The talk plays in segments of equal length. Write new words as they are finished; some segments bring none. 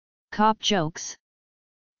Cop jokes.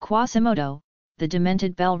 Quasimodo, the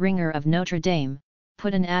demented bell ringer of Notre Dame,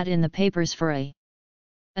 put an ad in the papers for a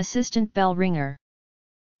assistant bell ringer.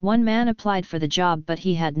 One man applied for the job but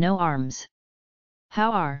he had no arms.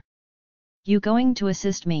 "How are you going to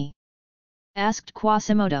assist me?" asked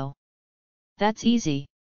Quasimodo. "That's easy,"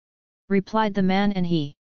 replied the man, and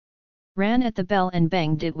he ran at the bell and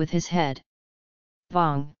banged it with his head.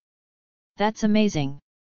 "Bong! That's amazing,"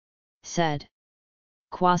 said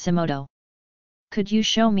Quasimodo. "Could you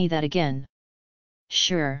show me that again?"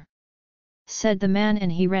 "Sure," said the man,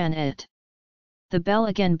 and he ran at the bell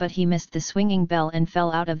again, but he missed the swinging bell and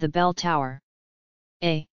fell out of the bell tower.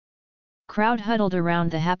 A crowd huddled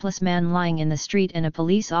around the hapless man lying in the street, and a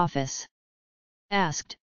police office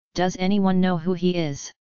asked, "Does anyone know who he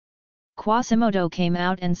is?" Quasimodo came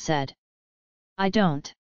out and said, "I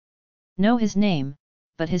don't know his name,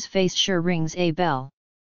 but his face sure rings a bell."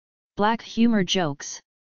 Black humor jokes.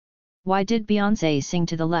 Why did Beyoncé sing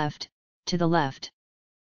to the left, to the left?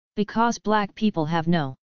 Because black people have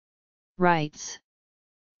no rights.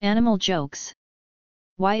 Animal jokes.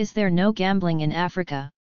 Why is there no gambling in Africa?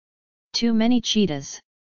 Too many cheetahs.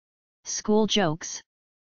 School jokes.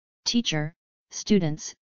 Teacher,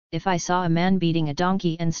 students, if I saw a man beating a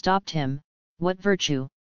donkey and stopped him, what virtue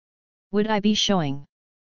would I be showing?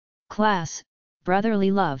 Class, brotherly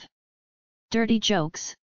love. Dirty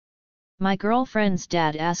jokes. My girlfriend's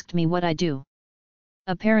dad asked me what I do.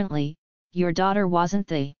 Apparently, your daughter wasn't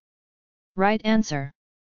the right answer.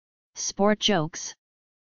 Sport jokes.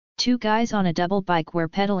 Two guys on a double bike were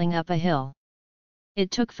pedaling up a hill.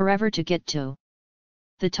 It took forever to get to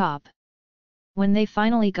the top. When they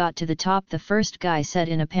finally got to the top, the first guy said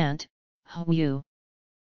in a pant, "Oh, you!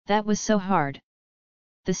 That was so hard."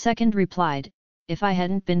 The second replied, "If I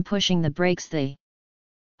hadn't been pushing the brakes the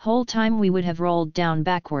whole time, we would have rolled down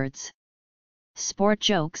backwards." Sport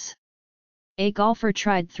jokes. A golfer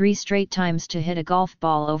tried 3 straight times to hit a golf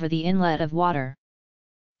ball over the inlet of water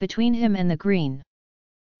between him and the green.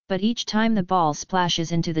 But each time the ball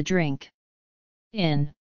splashes into the drink.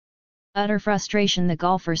 In utter frustration, the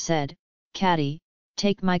golfer said, "Caddy,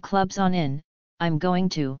 take my clubs on in, I'm going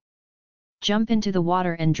to jump into the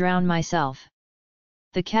water and drown myself."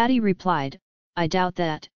 The caddy replied, "I doubt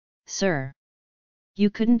that, sir. You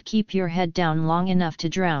couldn't keep your head down long enough to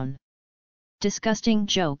drown." Disgusting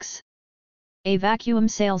jokes. A vacuum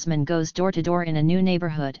salesman goes door to door in a new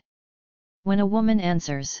neighborhood. When a woman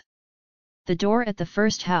answers the door at the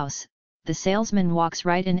first house, the salesman walks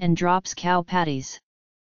right in and drops cow patties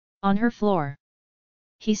on her floor.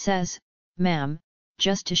 He says, "Ma'am,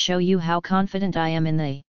 just to show you how confident I am in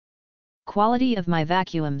the quality of my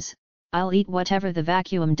vacuums, I'll eat whatever the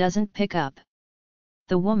vacuum doesn't pick up."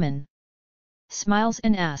 The woman smiles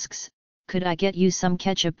and asks, "Could I get you some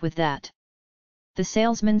ketchup with that?" The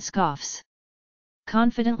salesman scoffs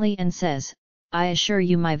confidently and says, "I assure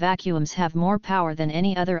you my vacuums have more power than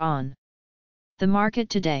any other on the market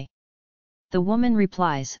today." The woman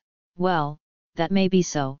replies, "Well, that may be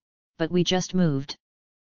so, but we just moved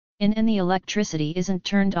in and the electricity isn't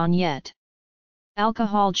turned on yet."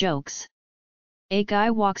 Alcohol jokes. A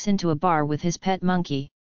guy walks into a bar with his pet monkey.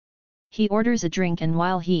 He orders a drink, and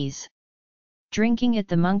while he's drinking it,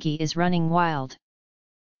 the monkey is running wild.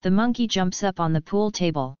 The monkey jumps up on the pool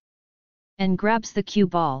table and grabs the cue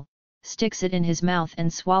ball, sticks it in his mouth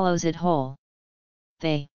and swallows it whole.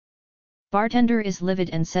 The bartender is livid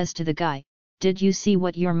and says to the guy, "Did you see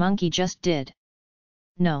what your monkey just did?"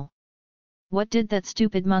 "No." "What did that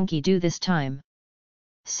stupid monkey do this time?"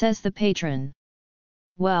 says the patron.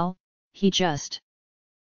 "Well, he just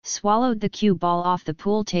swallowed the cue ball off the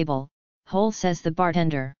pool table, whole," says the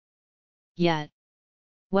bartender. "Yeah.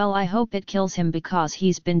 Well, I hope it kills him because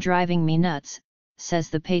he's been driving me nuts," says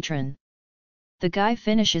the patron. The guy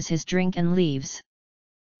finishes his drink and leaves.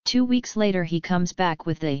 2 weeks later he comes back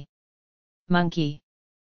with the monkey.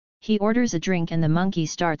 He orders a drink and the monkey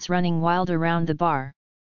starts running wild around the bar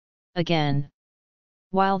again.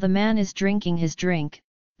 While the man is drinking his drink,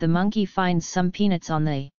 the monkey finds some peanuts on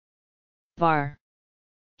the bar.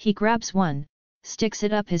 He grabs one, sticks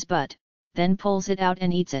it up his butt, then pulls it out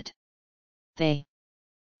and eats it. The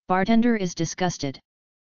bartender is disgusted.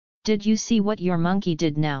 "Did you see what your monkey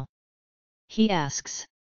did now?" he asks.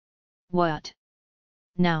 "What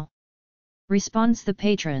now?" responds the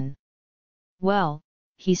patron. "Well,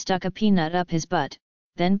 he stuck a peanut up his butt,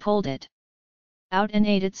 then pulled it out and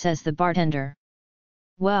ate it," says the bartender.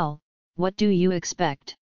 "Well, what do you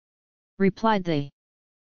expect?" replied the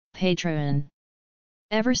patron.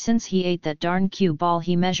 "Ever since he ate that darn cue ball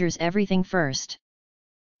he measures everything first."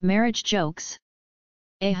 Marriage jokes.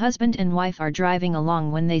 A husband and wife are driving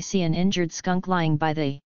along when they see an injured skunk lying by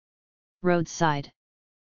the roadside.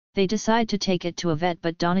 They decide to take it to a vet,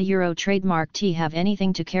 but Donna Euro trademark T have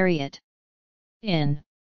anything to carry it in.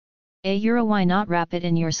 A Euro, why not wrap it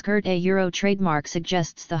in your skirt? A Euro trademark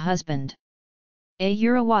suggests the husband. A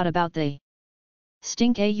Euro, what about the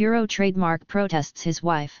stink? A Euro trademark protests his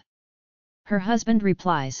wife. Her husband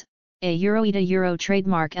replies, A Euro, eat. A Euro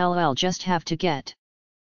trademark, LL, just have to get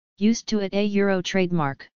used to it. A Euro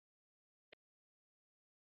trademark.